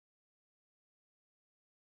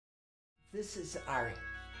This is our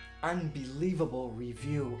unbelievable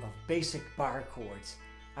review of basic bar chords.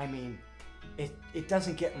 I mean, it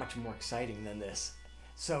doesn't get much more exciting than this.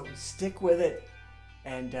 So stick with it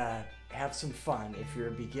and have some fun. If you're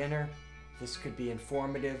a beginner, this could be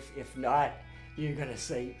informative. If not, you're gonna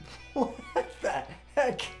say, what the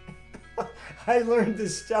heck? I learned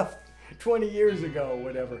this stuff 20 years ago,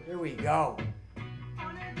 whatever. Here we go.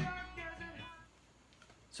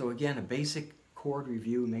 So again, a basic chord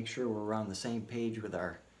review. Make sure we're on the same page with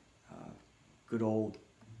our good old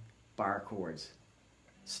bar chords.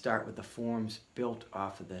 Start with the forms built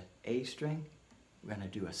off of the A string. We're going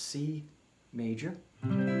to do a C major.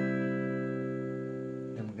 Then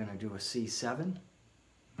we're going to do a C7.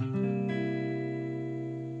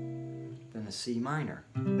 Then a C minor.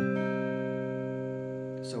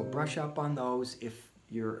 So brush up on those if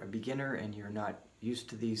you're a beginner and you're not used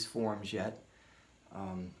to these forms yet.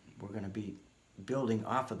 We're going to be building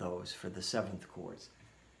off of those for the 7th chords.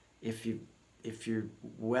 If you're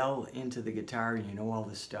well into the guitar and you know all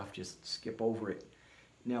this stuff, just skip over it.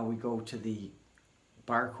 Now we go to the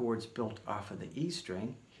bar chords built off of the E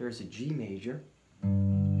string. Here's a G major and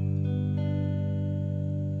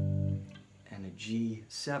a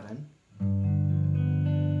G7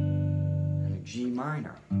 and a G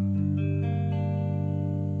minor.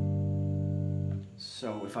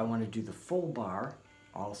 So if I want to do the full bar,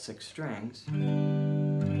 all 6 strings,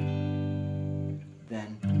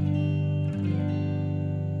 then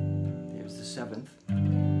there's the 7th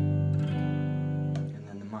and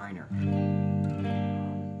then the minor.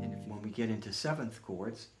 And when we get into 7th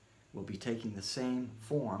chords, we'll be taking the same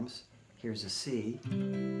forms. Here's a C,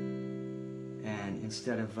 and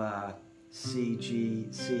instead of C, G,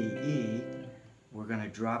 C, E, we're going to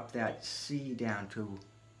drop that C down to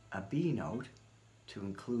a B note to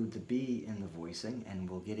include the B in the voicing, and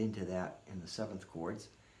we'll get into that in the 7th chords.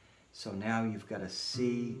 So now you've got a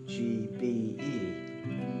C, G, B, E.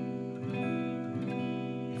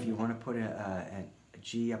 If you want to put a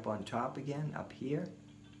G up on top again, up here,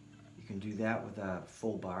 you can do that with a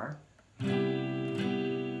full bar.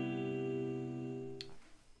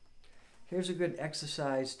 Here's a good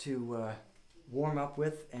exercise to warm up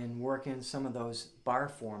with and work in some of those bar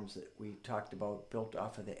forms that we talked about, built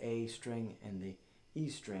off of the A string and the E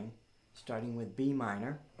string, starting with B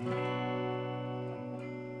minor,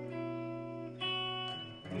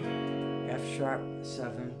 F sharp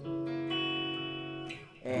 7,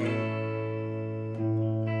 A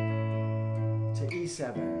to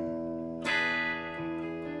E7,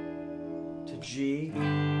 to G,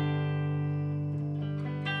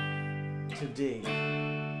 to D,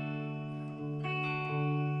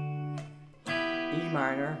 E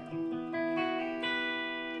minor,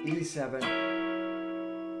 E7,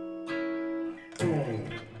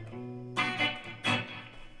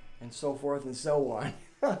 and so forth and so on.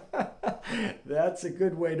 That's a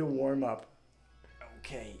good way to warm up.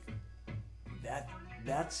 Okay,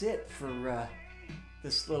 that's it for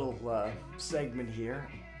this little segment here.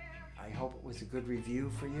 I hope it was a good review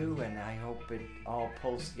for you, and I hope it all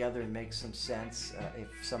pulls together and makes some sense.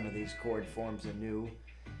 If some of these chord forms are new,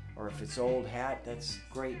 or if it's old hat, that's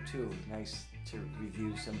great too. Nice to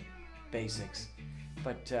review some basics.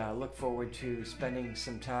 But look forward to spending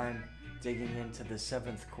some time digging into the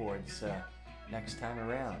 7th chords next time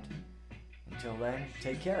around. Until then,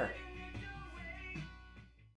 take care.